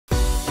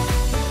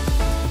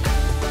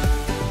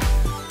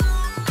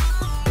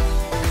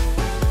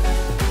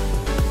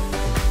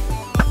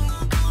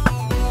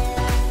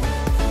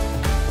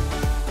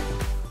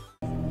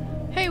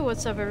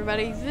What's up,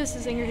 everybody? This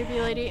is Angry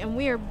Hippie Lady, and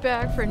we are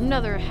back for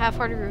another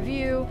half-hearted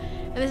review.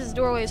 And this is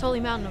Doorway's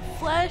Holy Mountain of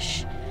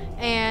Flesh,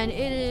 and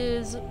it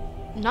is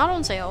not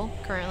on sale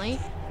currently.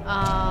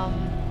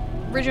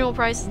 Original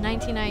price is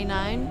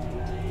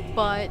 $19.99,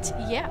 but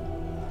yeah.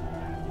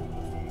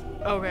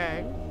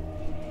 Okay,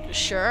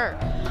 sure.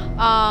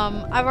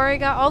 I've already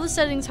got all the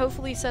settings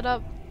hopefully set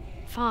up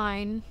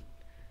fine.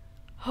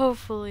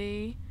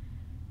 Hopefully.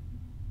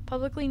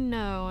 Publicly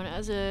known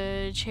as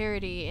a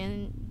charity,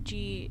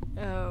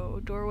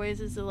 NGO, Doorways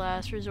is the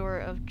last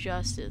resort of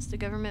justice. The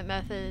government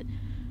method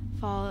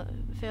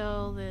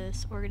fail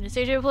this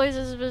organization employs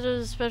as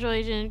a special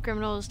agent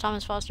criminals.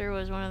 Thomas Foster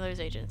was one of those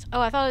agents. Oh,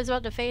 I thought it was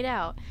about to fade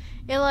out.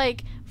 It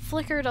like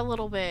flickered a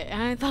little bit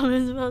and I thought it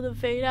was about to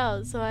fade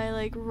out, so I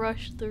like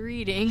rushed the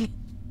reading.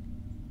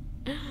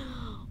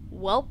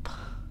 Welp.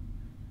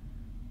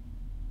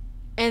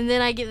 And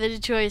then I get the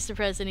choice to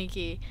press any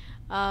key.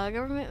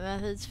 Government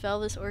methods fail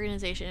this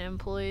organization and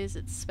employs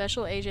its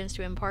special agents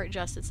to impart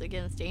justice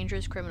against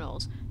dangerous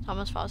criminals.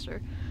 Thomas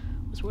Foster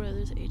was one of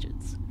those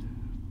agents.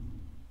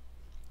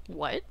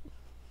 What?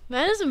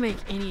 That doesn't make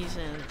any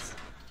sense.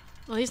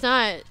 At least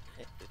not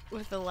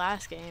with the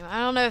last game. I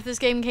don't know if this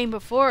game came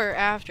before or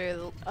after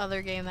the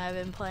other game that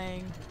I've been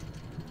playing.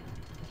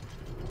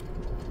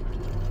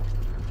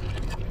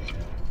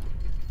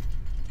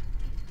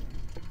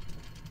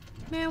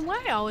 Man,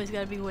 why I always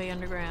gotta be way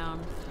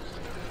underground?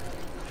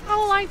 I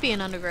don't like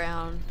being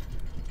underground.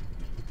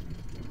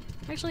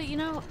 Actually, you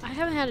know, I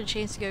haven't had a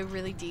chance to go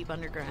really deep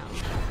underground.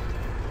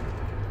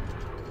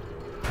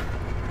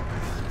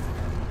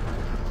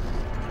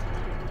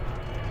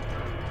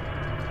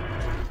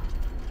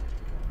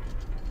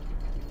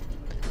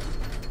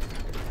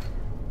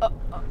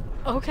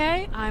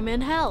 Okay, I'm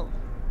in hell.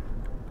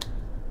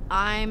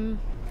 I'm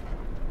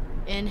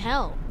in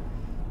hell.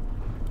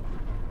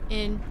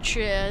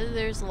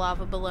 There's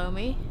lava below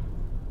me.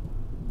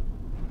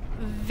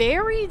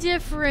 Very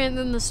different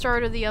than the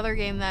start of the other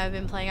game that I've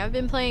been playing. I've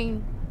been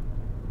playing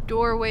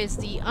Doorways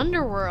the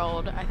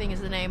Underworld, I think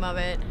is the name of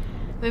it.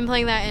 I've been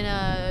playing that in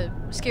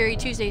a Scary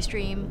Tuesday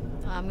stream.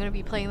 I'm gonna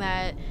be playing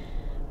that,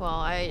 well,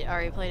 I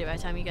already played it by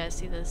the time you guys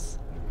see this.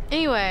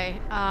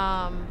 Anyway,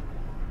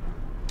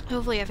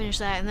 hopefully I finish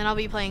that, and then I'll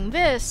be playing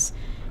this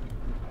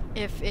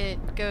if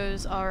it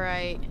goes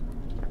alright.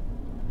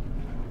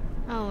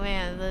 Oh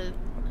man,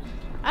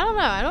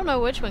 I don't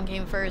know which one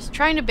came first.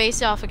 Trying to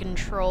base it off of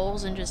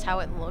controls and just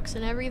how it looks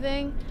and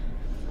everything.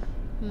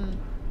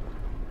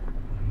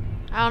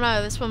 I don't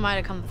know, this one might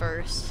have come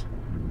first.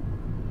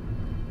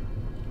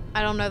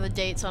 I don't know the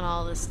dates on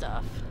all this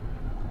stuff.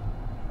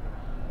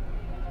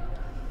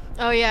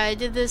 Oh yeah, I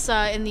did this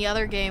in the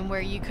other game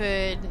where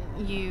at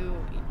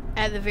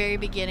the very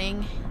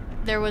beginning,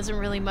 there wasn't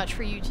really much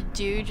for you to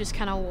do, just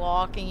kind of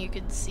walk and you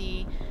could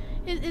see.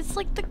 It's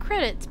like the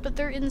credits, but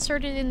they're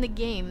inserted in the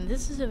game.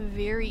 This is a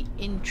very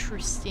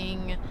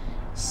interesting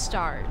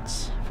start,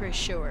 for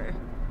sure.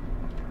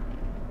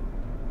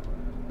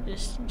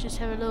 Just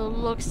have a little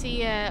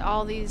look-see at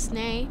all these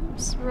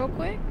names real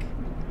quick.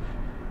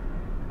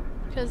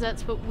 Because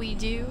that's what we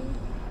do.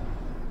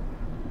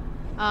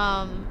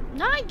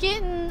 Not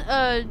getting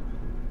a,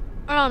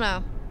 I don't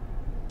know,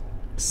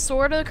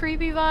 sorta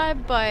creepy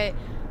vibe, but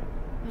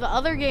the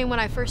other game when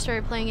I first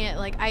started playing it,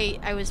 like,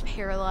 I was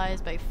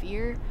paralyzed by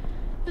fear.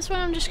 This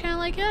one I'm just kind of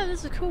like, yeah,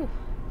 this is cool.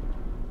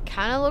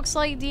 Kind of looks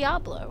like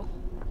Diablo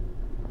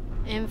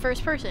in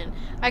first person.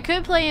 I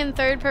could play in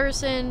third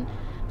person,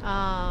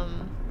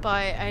 but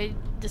I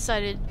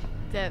decided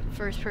that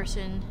first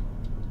person.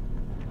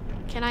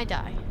 Can I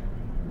die?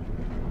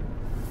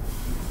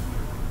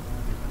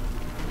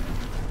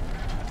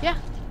 Yeah.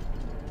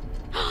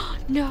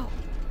 No.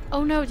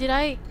 Oh no, did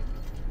I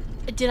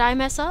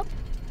mess up?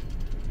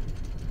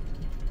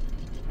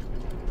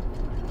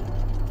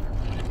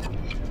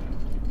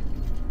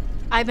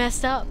 I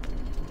messed up.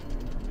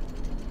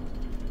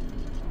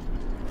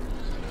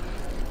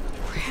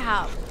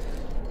 Crap.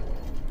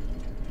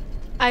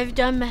 I've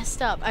done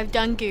messed up. I've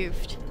done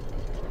goofed.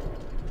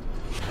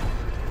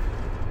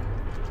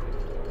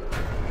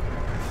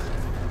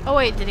 Oh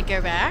wait, did it go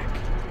back?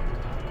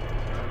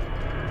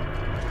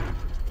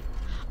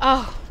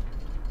 Oh,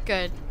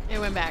 good. It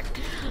went back.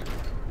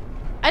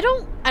 I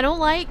don't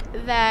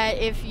like that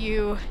if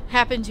you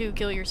happen to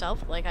kill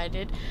yourself like I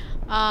did.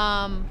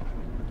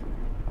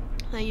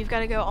 Now you've got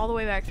to go all the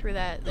way back through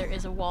that. There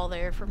is a wall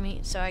there for me,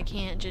 so I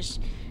can't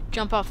just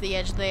jump off the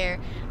edge there.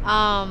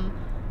 I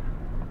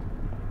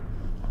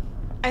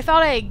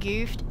thought I had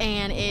goofed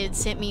and it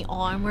sent me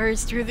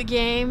onwards through the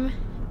game,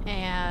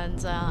 and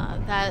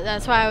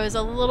that's why I was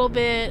a little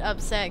bit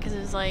upset, because it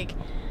was like,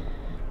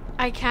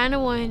 I kind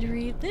of wanted to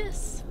read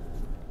this.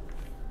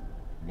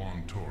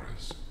 Juan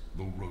Torres,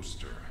 the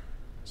Roaster,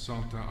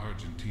 Salta,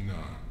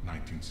 Argentina,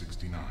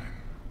 1969.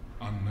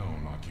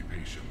 Unknown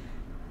occupation.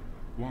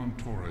 Juan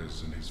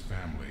Torres and his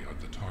family are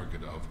the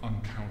target of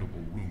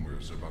uncountable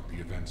rumors about the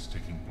events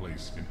taking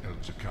place in El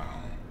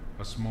Chacal,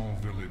 a small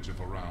village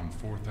of around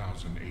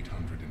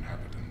 4,800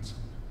 inhabitants,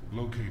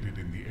 located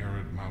in the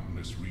arid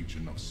mountainous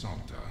region of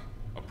Salta,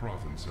 a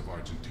province of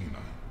Argentina.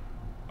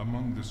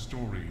 Among the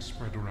stories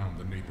spread around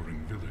the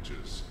neighboring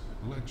villages,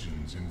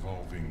 legends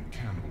involving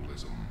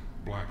cannibalism,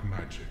 black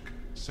magic,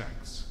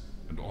 sects,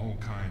 and all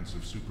kinds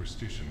of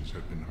superstitions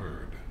have been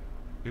heard.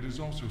 It is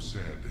also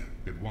said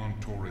that Juan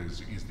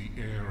Torres is the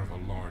heir of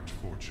a large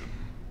fortune.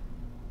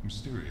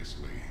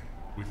 Mysteriously,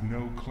 with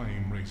no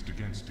claim raised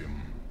against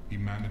him, he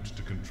managed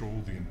to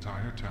control the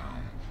entire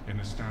town and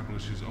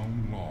establish his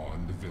own law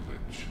in the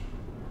village.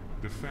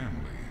 The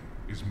family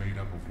is made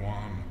up of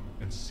Juan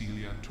and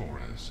Celia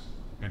Torres,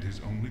 and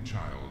his only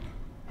child,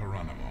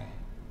 Geronimo.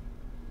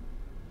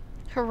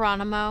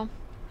 Geronimo?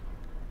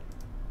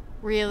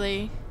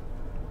 Really?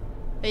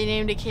 They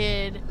named a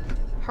kid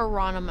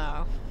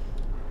Geronimo.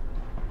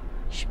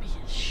 You should be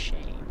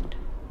ashamed.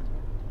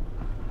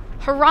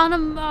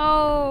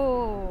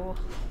 Geronimo!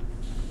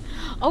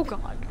 Oh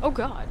god. Oh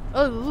god.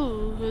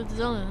 Oh, is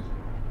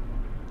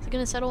it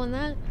gonna settle in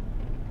that?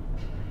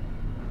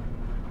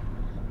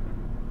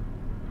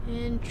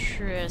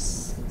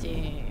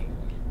 Interesting.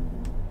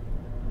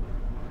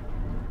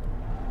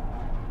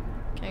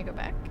 Can I go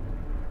back?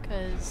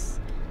 Because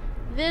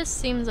this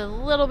seems a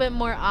little bit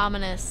more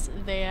ominous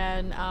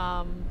than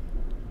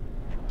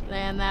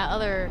that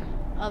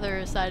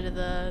other side of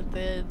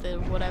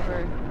the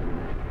whatever.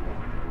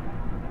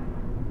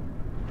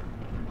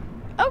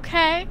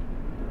 Okay.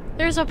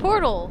 There's a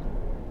portal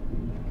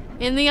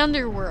in the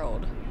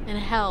underworld, in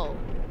hell.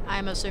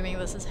 I'm assuming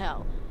this is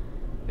hell.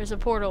 There's a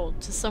portal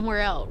to somewhere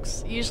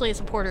else. Usually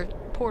it's a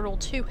portal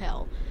to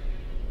hell.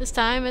 This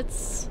time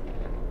it's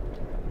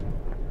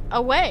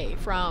away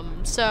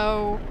from.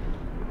 So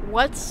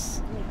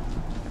what's...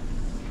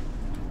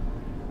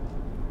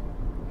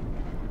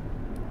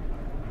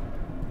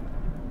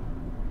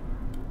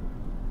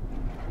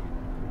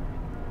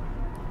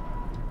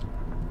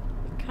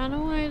 Kind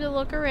of wanted to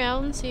look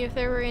around and see if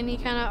there were any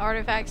kind of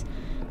artifacts.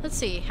 Let's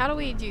see, how do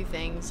we do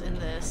things in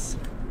this?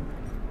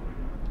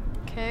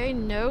 Okay,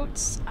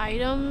 notes,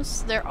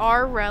 items. There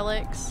are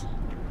relics.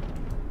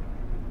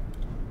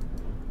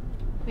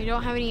 We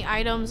don't have any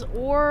items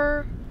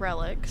or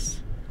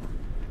relics.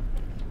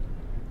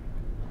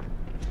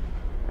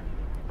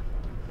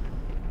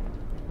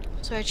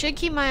 So I should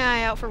keep my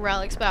eye out for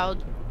relics,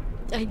 but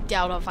I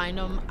doubt I'll find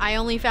them. I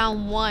only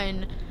found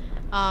one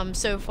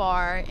so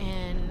far,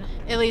 and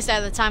at least at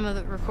the time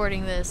of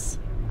recording this.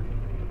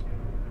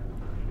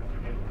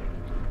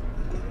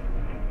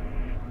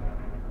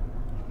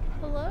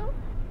 Hello?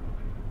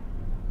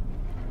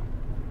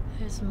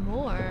 There's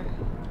more.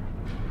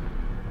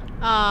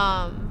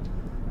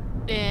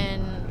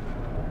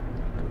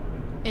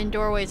 In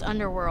Doorway's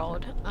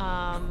Underworld.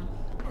 I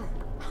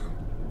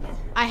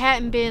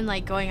hadn't been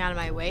like going out of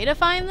my way to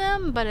find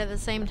them, but at the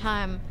same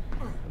time,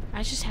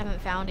 I just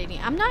haven't found any.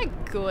 I'm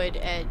not good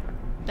at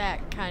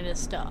that kind of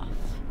stuff.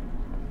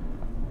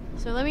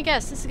 So let me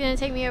guess, this is gonna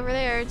take me over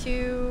there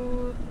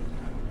to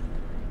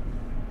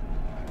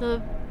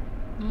the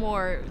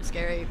more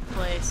scary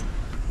place.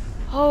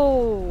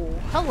 Oh,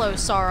 hello,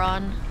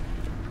 Sauron.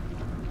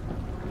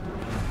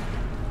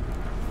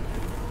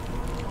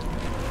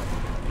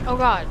 Oh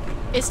god,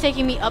 it's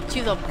taking me up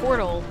to the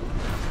portal.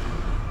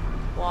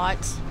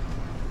 What?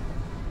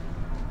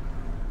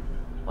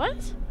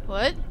 What?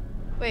 What?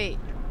 Wait.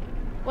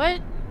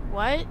 What?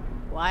 What?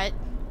 What?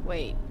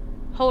 Wait.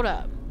 Hold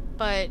up.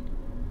 But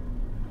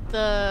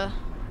the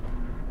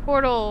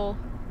portal...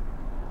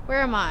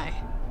 Where am I?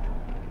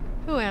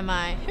 Who am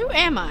I? Who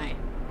am I?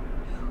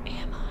 Who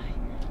am I?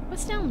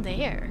 What's down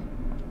there?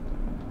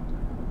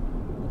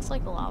 Looks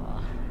like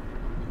lava.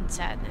 And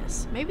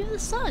sadness. Maybe the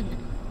sun.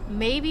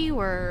 Maybe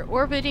we're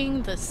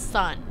orbiting the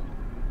sun.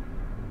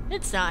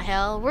 It's not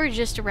hell. We're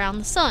just around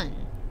the sun.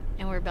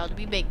 And we're about to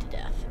be baked to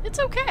death. It's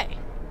okay.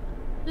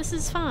 This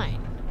is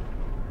fine.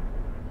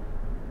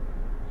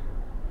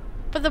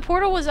 But the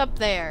portal was up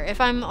there, if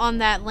I'm on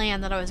that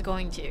land that I was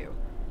going to.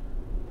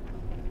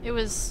 It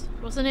was...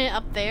 Wasn't it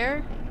up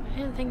there? I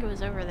didn't think it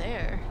was over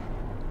there.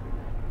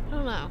 I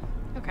don't know.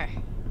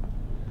 Okay.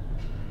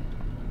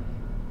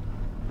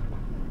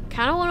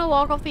 Kinda wanna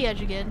walk off the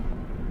edge again.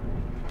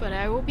 But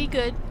I will be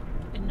good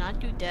and not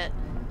do that.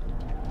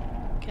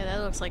 Okay,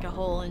 that looks like a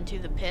hole into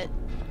the pit.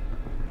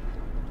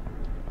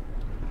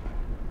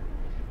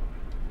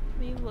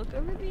 Let me look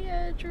over the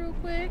edge real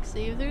quick,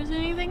 see if there's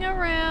anything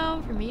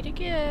around for me to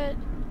get.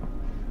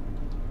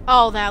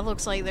 Oh, that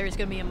looks like there's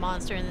gonna be a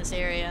monster in this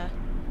area.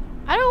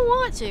 I don't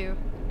want to.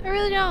 I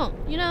really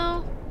don't. You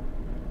know,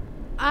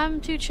 I'm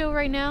too chill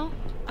right now.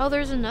 Oh,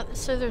 there's another.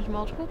 So there's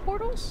multiple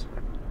portals?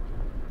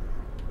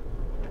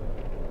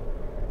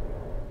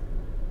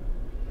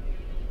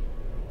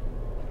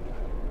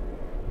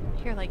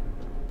 I hear like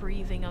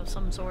breathing of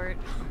some sort.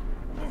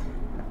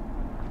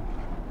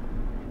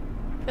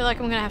 I feel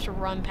like I'm gonna have to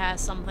run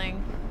past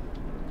something.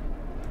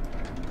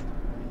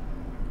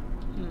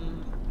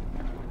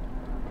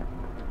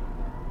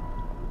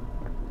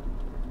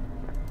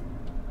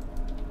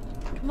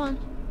 Come on.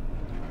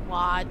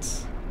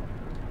 What?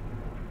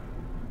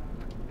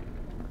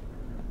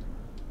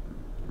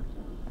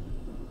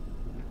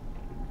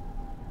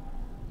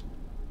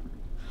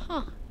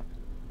 Huh.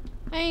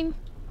 I mean,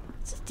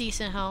 it's a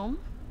decent home.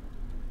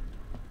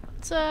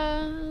 It's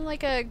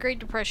like a Great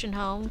Depression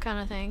home kind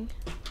of thing.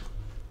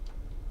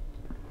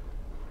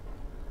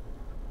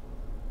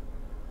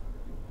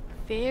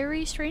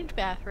 Very strange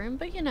bathroom,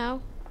 but you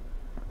know,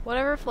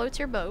 whatever floats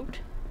your boat.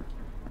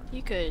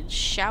 You could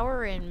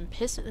shower and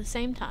piss at the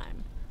same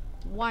time.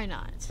 Why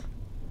not?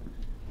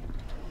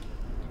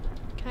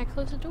 Can I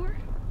close the door?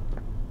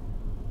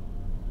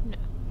 No.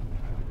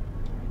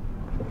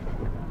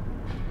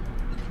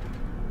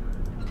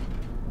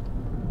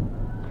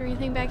 Is there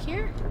anything back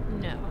here?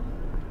 No.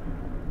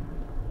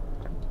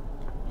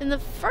 In the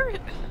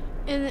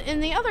in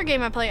the other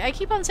game I play, I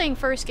keep on saying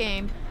first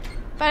game,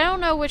 but I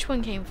don't know which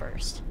one came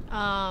first.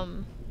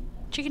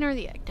 Chicken or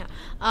the egg?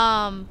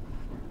 No.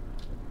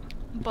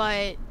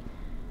 But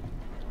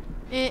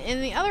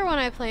in the other one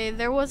I played,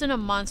 there wasn't a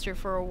monster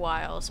for a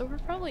while, so we're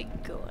probably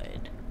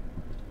good.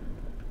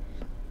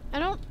 I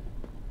don't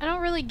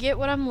really get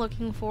what I'm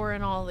looking for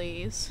in all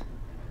these.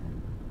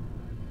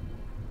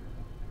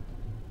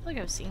 I feel like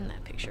I've seen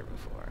that picture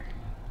before.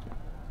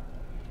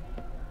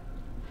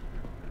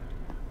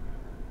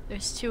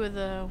 There's 2 of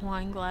the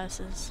wine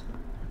glasses.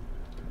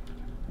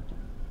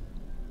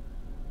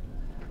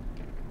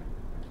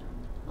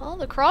 Well,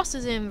 the cross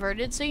is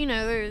inverted, so you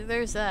know,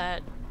 there's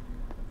that.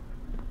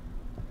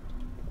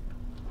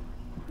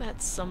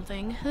 That's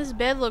something. This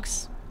bed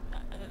looks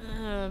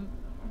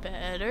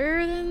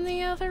better than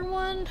the other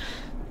one.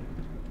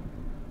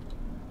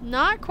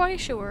 Not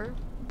quite sure,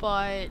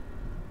 but it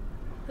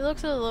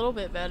looks a little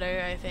bit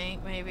better, I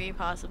think. Maybe,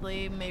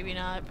 possibly, maybe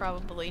not,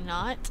 probably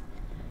not.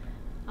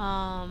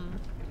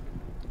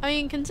 I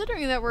mean,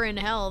 considering that we're in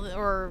hell,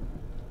 or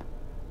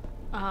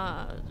you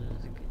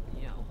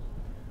know,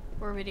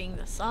 orbiting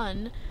the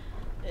sun,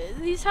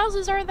 these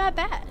houses aren't that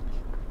bad.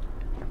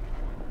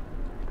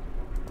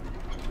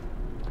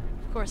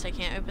 Of course I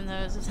can't open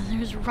those,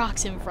 there's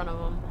rocks in front of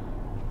them.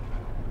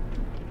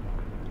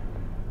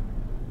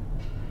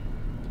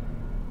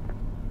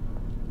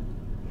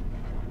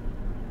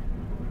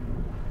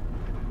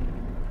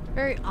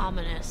 Very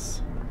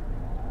ominous.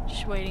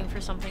 Just waiting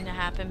for something to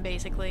happen,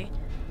 basically.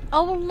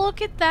 Oh,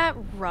 look at that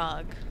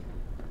rug.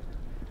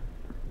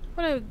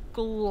 What a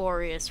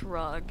glorious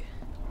rug.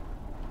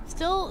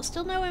 Still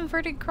no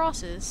inverted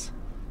crosses.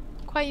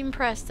 Quite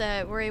impressed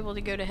that we're able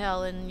to go to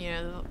hell and, you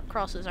know, the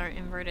crosses aren't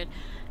inverted.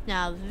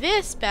 Now,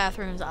 this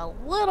bathroom's a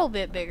little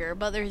bit bigger,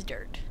 but there's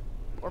dirt.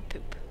 Or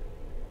poop.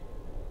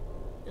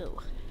 Ew.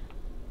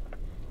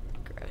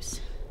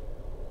 Gross.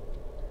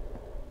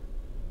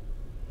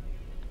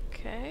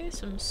 Okay,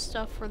 some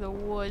stuff for the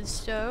wood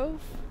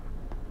stove.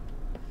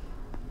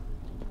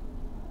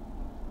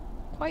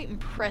 Quite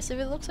impressive.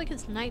 It looks like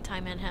it's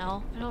nighttime in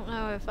hell. I don't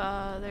know if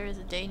there is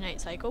a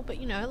day-night cycle, but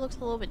you know, it looks a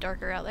little bit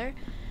darker out there.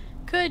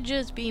 Could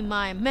just be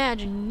my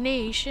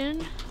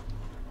imagination.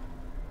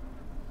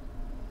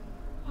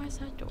 Why is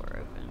that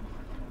door open?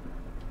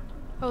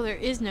 Oh, there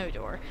is no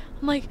door.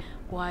 I'm like,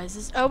 why is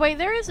this? Oh wait,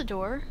 there is a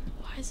door.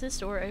 Why is this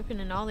door open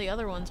and all the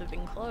other ones have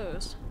been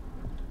closed?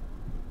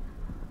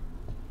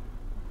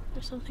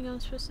 There's something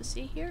I'm supposed to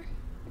see here?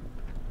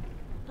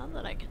 Not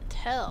that I can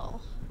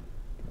tell.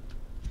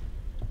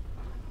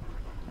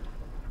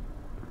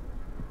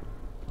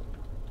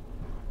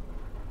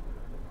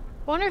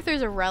 I wonder if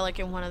there's a relic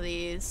in one of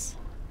these.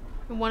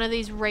 In one of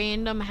these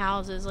random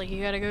houses. Like,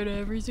 you gotta go to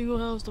every single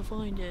house to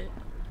find it.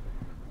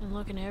 And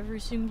look in every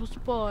single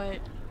spot.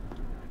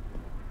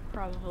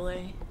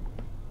 Probably.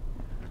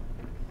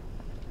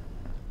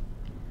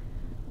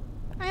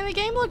 I mean, the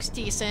game looks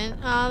decent.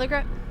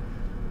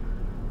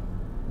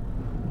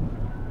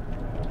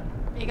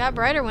 It got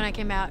brighter when I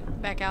came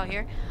back out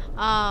here.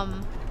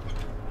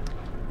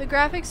 The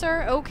graphics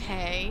are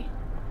okay.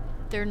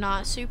 They're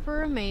not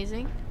super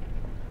amazing.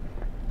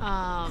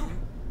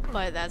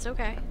 But that's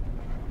okay.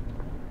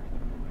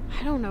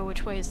 I don't know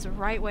which way is the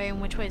right way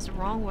and which way is the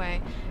wrong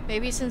way.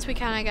 Maybe since we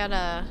kind of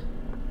gotta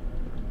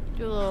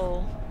do a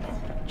little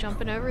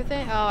jumping over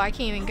thing. Oh, I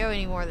can't even go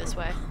anymore this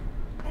way.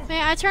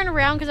 Man, I turned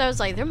around because I was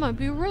like, there might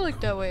be a relic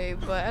that way,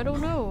 but I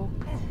don't know.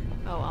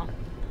 Oh well.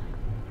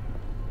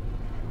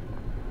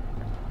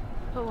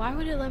 But why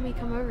would it let me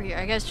come over here?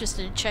 I guess just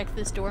to check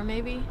this door,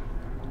 maybe?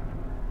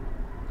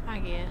 I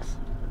guess.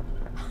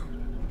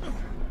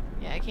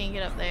 Yeah, I can't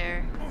get up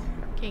there.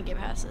 Can't get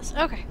past this.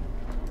 Okay.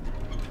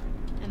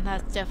 And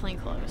that's definitely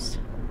closed.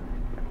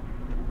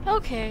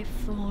 Okay,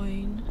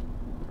 fine.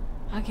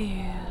 I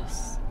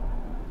guess.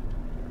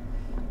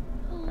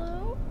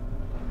 Hello?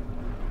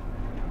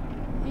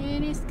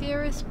 Any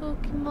scary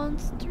spooky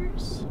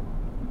monsters?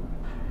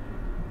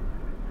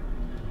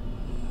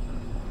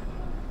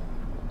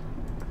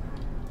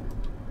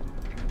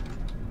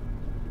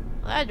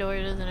 Well, that door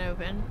doesn't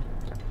open.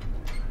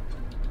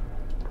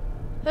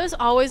 Those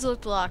always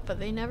looked locked, but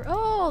they never—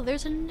 oh,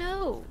 there's a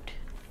note.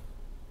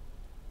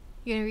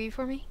 You gonna read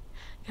for me?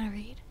 You gonna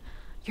read?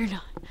 You're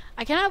not.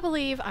 I cannot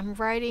believe I'm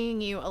writing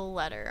you a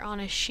letter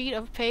on a sheet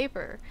of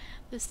paper.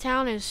 This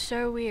town is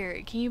so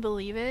weird. Can you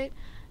believe it?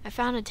 I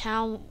found a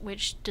town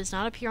which does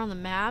not appear on the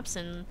maps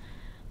and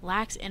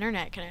lacks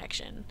internet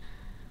connection.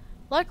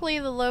 Luckily,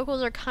 the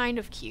locals are kind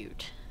of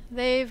cute.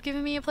 They've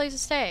given me a place to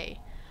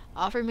stay.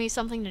 offered me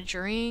something to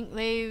drink.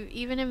 They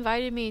even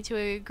invited me to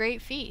a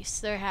great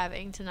feast they're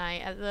having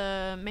tonight at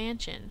the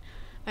mansion.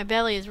 My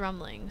belly is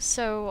rumbling,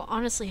 so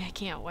honestly I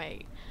can't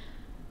wait.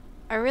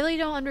 I really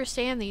don't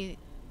understand the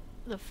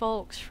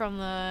folks from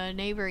the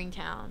neighboring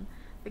town.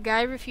 The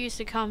guy refused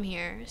to come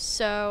here,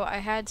 so I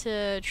had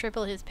to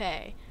triple his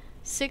pay.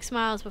 6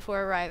 miles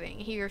before arriving,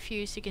 he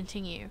refused to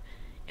continue.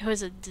 It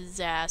was a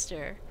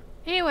disaster.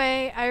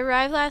 Anyway, I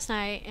arrived last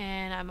night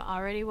and I'm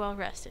already well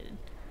rested.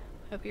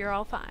 Hope you're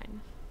all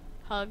fine.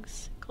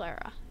 Hugs,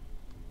 Clara.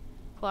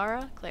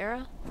 Clara?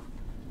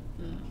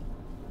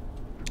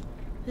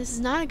 This is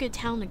not a good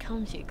town to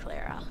come to,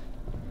 Clara.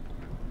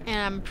 And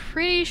I'm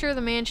pretty sure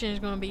the mansion is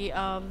going to be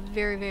a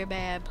very, very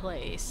bad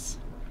place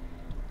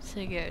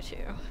to go to.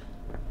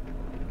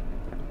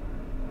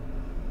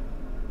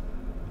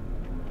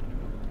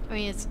 I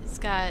mean, it's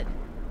got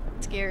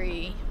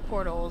scary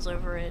portals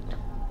over it.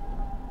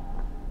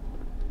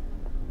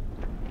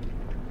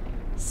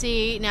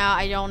 See, now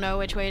I don't know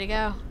which way to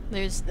go.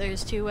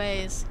 There's two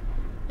ways.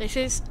 Let's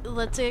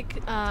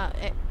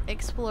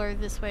explore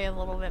this way a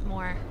little bit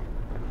more.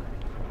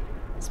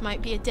 This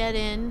might be a dead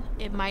end.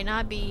 It might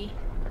not be.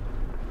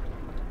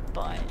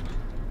 But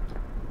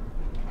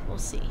we'll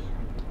see.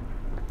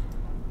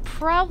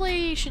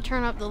 Probably should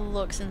turn up the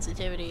look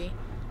sensitivity.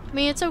 I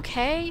mean, it's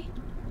okay.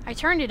 I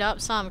turned it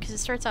up some because it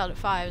starts out at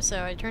 5,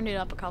 so I turned it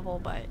up a couple,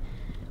 but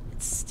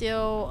it's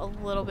still a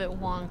little bit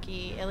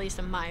wonky, at least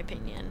in my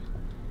opinion.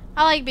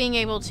 I like being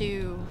able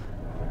to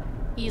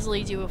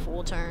easily do a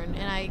full turn,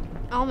 and I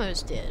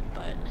almost did,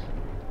 but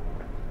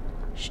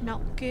it's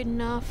not good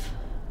enough.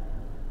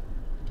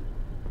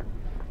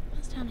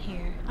 What's down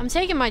here? I'm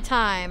taking my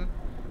time,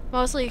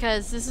 mostly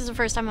because this is the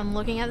first time I'm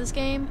looking at this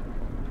game.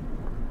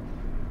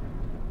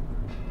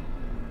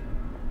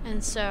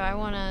 And so I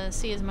want to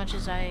see as much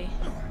as I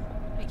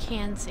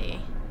can see.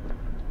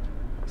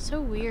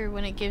 So weird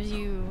when it gives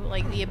you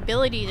like the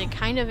ability to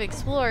kind of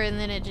explore and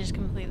then it just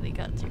completely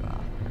cuts you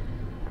off.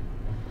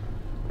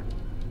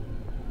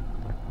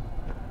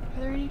 Are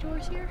there any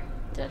doors here?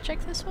 Did I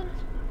check this one?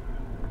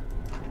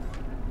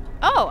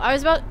 Oh, I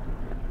was about...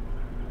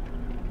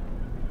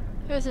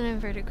 There's an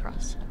inverted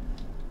cross.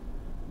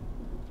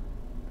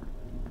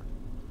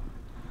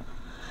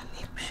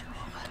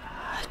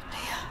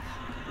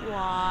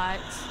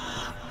 What?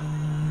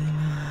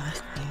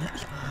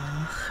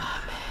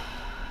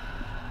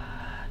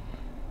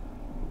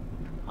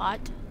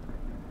 What?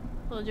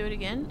 Will it do it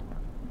again?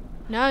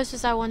 No, it's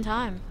just that one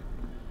time.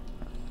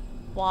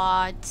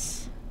 What?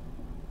 This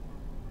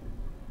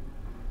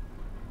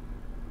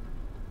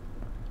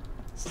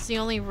is the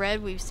only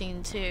red we've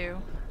seen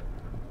too.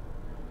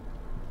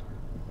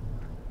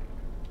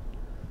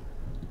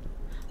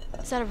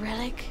 Is that a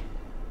relic?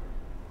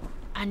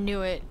 I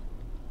knew it.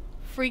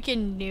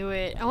 Freaking knew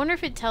it. I wonder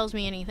if it tells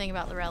me anything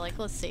about the relic.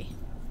 Let's see.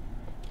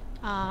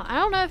 I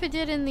don't know if it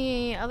did in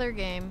the other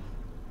game.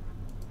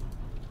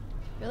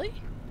 Really?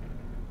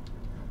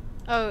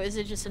 Oh, is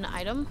it just an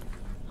item?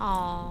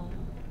 Oh.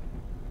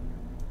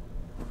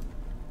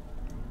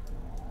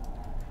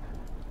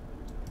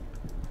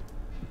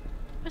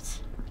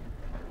 What?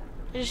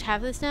 I just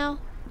have this now?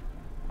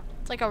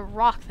 It's like a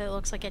rock that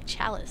looks like a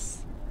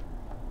chalice.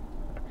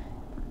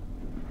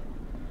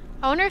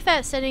 I wonder if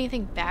that said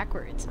anything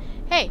backwards.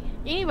 Hey,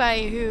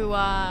 anybody who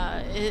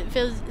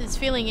is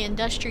feeling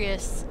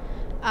industrious,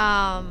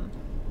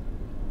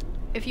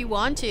 if you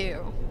want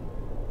to,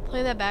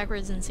 play that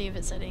backwards and see if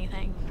it said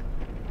anything.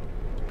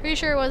 Pretty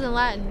sure it wasn't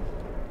Latin.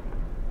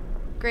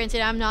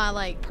 Granted, I'm not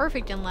like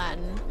perfect in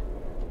Latin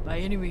by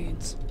any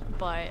means,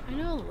 but I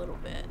know a little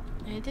bit.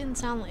 And it didn't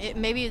sound like it.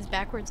 Maybe it's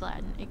backwards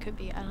Latin. It could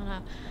be. I don't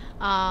know.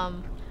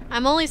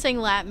 I'm only saying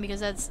Latin because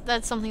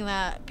that's something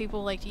that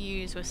people like to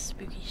use with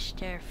spooky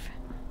stuff,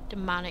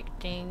 demonic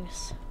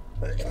things.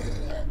 What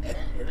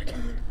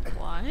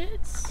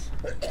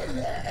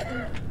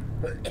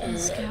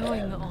is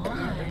going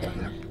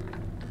on?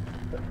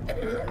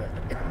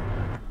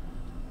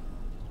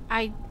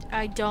 I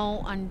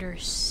don't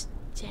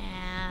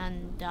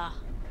understand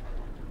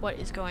what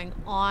is going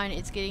on.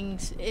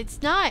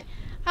 It's not,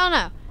 I don't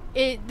know.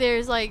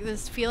 There's like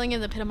this feeling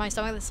in the pit of my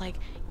stomach that's like,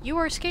 you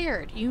are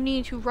scared. You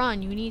need to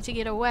run. You need to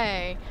get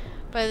away.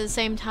 But at the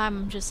same time,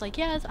 I'm just like,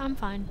 yes, I'm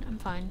fine. I'm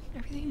fine.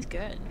 Everything's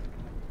good.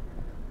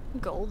 I'm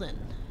golden.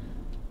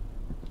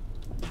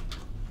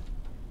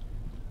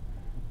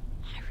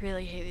 I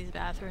really hate these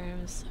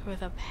bathrooms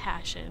with a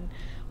passion.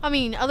 I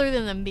mean, other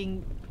than them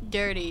being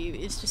dirty,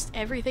 it's just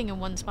everything in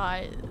one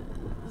spot.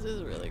 This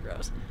is really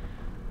gross.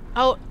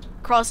 Oh,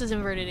 cross is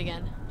inverted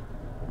again.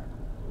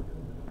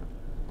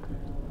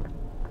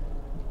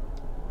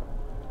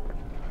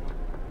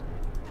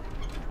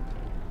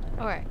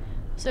 Alright,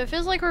 so it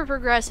feels like we're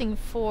progressing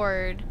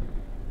forward,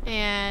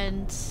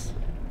 and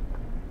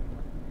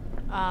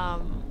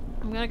I'm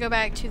gonna go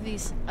back to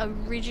these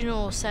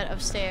original set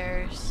of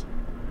stairs,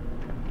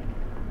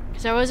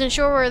 because I wasn't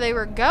sure where they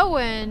were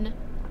going,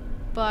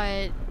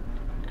 but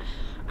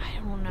I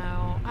don't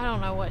know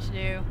what to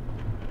do.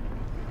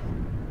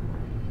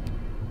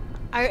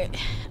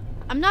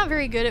 I'm not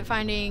very good at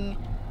finding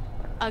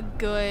a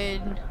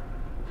good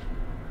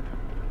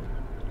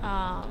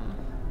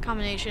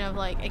combination of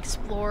like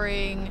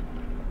exploring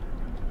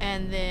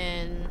and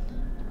then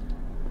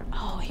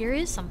oh, here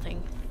is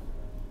something.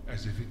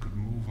 As if it could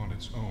move on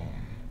its own,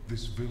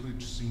 this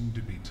village seemed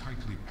to be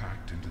tightly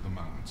packed into the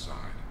mountainside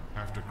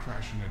after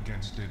crashing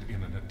against it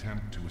in an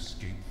attempt to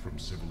escape from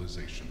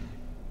civilization.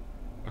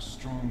 A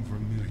strong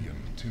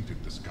vermilion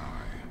tinted the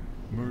sky.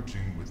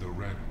 Merging with the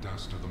red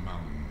dust of the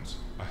mountains,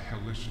 a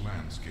hellish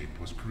landscape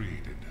was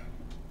created.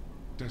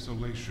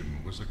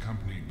 Desolation was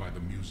accompanied by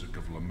the music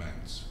of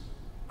laments,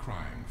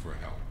 crying for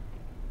help.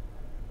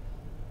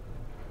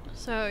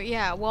 So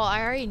yeah, well,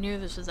 I already knew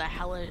this was a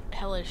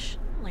hellish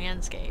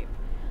landscape.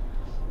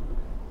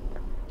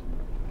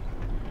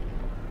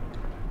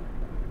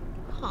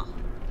 Huh.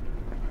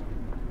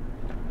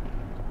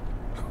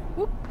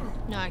 Whoop.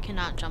 No, I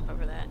cannot jump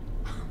over that.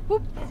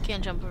 Whoop.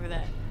 Can't jump over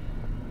that.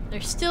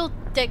 There's still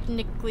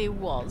technically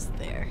walls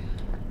there.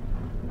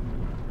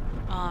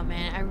 Oh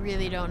man, I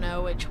really don't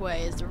know which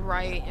way is the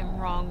right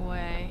and wrong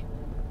way.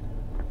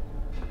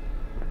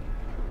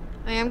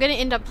 I mean, I'm gonna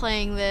end up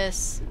playing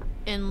this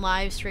in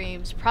live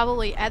streams.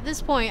 Probably at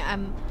this point,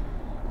 I'm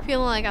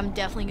feeling like I'm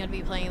definitely gonna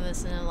be playing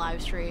this in a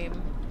live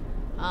stream.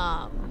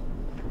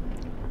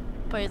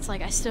 But it's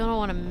like I still don't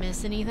want to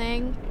miss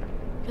anything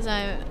because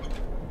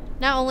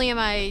not only am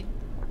I,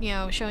 you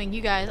know, showing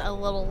you guys a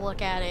little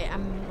look at it,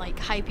 I'm like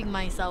hyping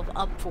myself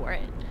up for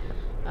it.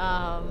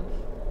 So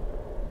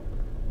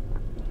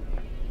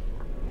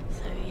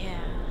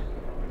yeah,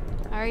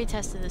 I already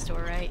tested this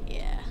door, right?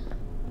 Yeah.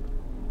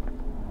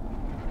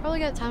 Probably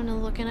got time to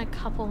look in a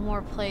couple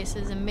more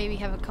places and maybe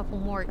have a couple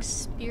more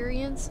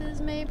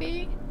experiences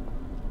maybe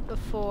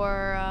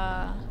before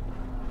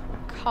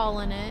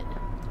calling it.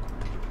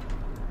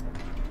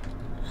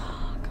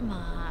 Oh, come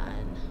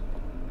on.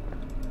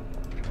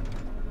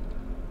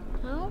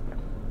 Oh,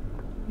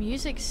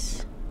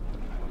 music's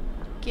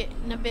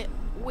getting a bit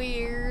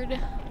weird.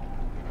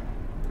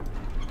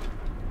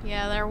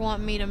 Yeah, they're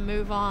wanting me to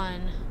move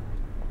on.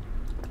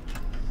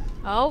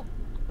 Oh.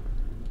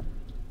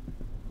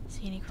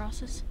 See any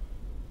crosses?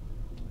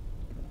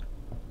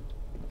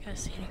 Guys,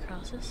 see any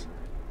crosses?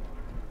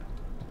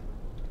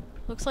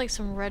 Looks like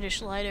some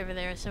reddish light over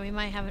there, so we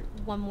might have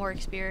one more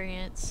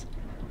experience.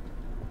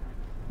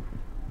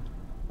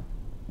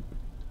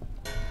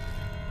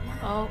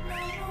 Oh.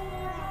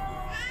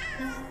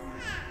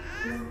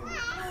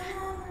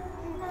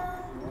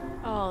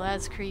 Oh,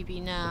 that's creepy.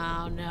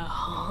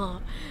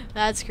 No.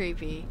 That's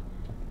creepy.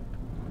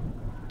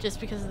 Just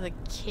because of the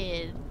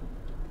kid.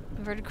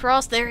 Inverted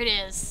cross, there it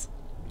is.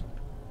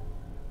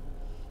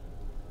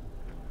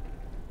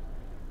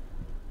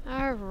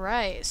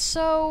 Alright,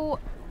 so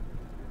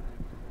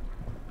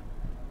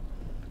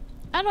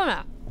I don't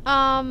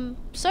know.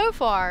 So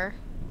far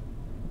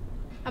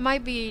I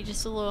might be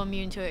just a little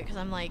immune to it because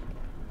I'm like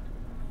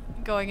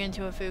going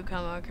into a food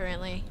coma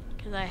currently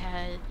because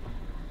I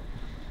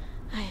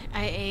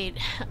ate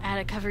at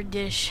a covered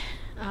dish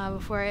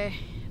before I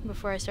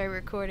started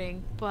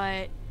recording,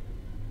 but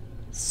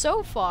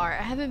so far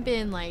I haven't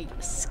been like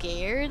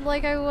scared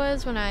like I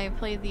was when I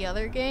played the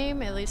other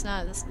game, at least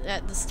not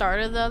at the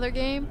start of the other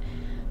game.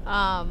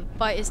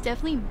 But it's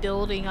definitely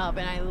building up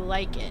and I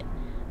like it.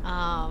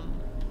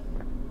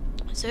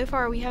 So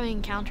far we haven't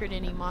encountered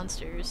any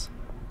monsters.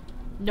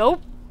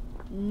 Nope.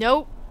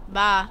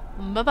 Bye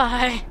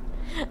bye.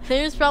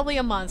 There's probably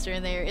a monster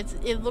in there.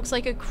 It looks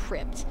like a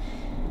crypt.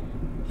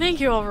 Thank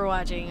you all for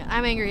watching.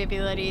 I'm Angry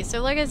Hippie Lady.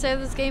 So like I said,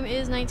 this game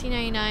is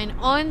 $19.99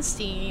 on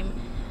Steam.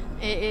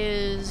 It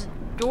is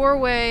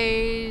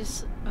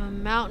Doorways, a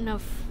Mountain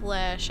of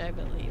Flesh, I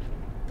believe.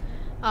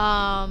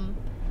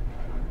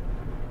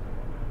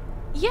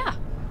 Yeah,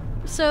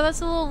 so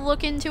that's a little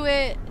look into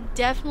it.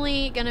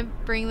 Definitely gonna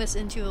bring this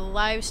into the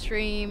live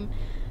stream.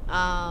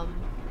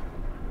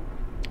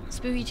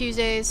 Spooky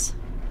Tuesdays,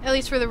 at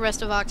least for the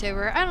rest of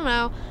October. I don't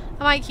know,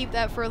 I might keep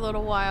that for a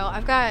little while.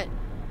 I've got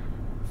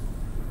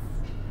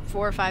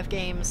 4 or 5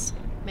 games,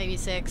 maybe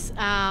 6,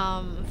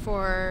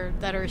 for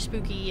that are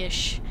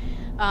spooky-ish.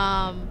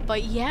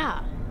 But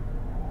yeah,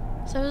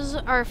 so this is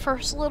our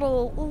first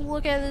little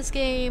look at this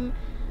game.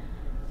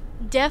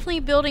 Definitely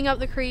building up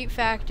the creep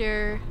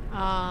factor.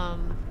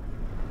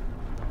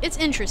 It's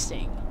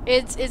interesting.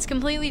 It's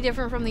completely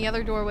different from the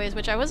other Doorways,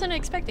 which I wasn't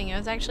expecting. I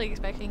was actually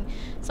expecting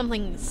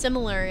something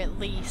similar at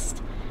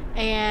least.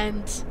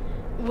 And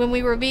when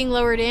we were being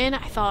lowered in,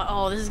 I thought,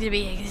 oh, this is gonna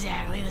be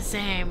exactly the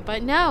same.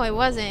 But no, it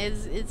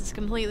wasn't. It's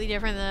completely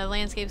different. The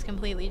landscape's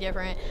completely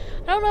different.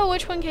 I don't know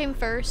which one came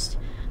first,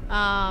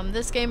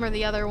 this game or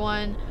the other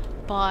one,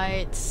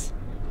 but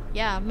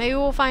yeah, maybe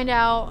we'll find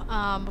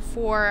out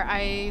before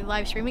I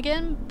live stream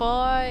again.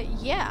 But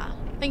yeah,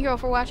 thank you all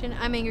for watching.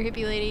 I'm Angry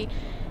Hippie Lady,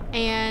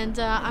 and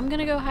I'm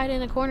gonna go hide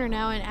in a corner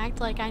now and act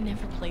like I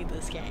never played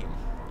this game.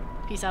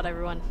 Peace out,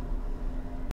 everyone.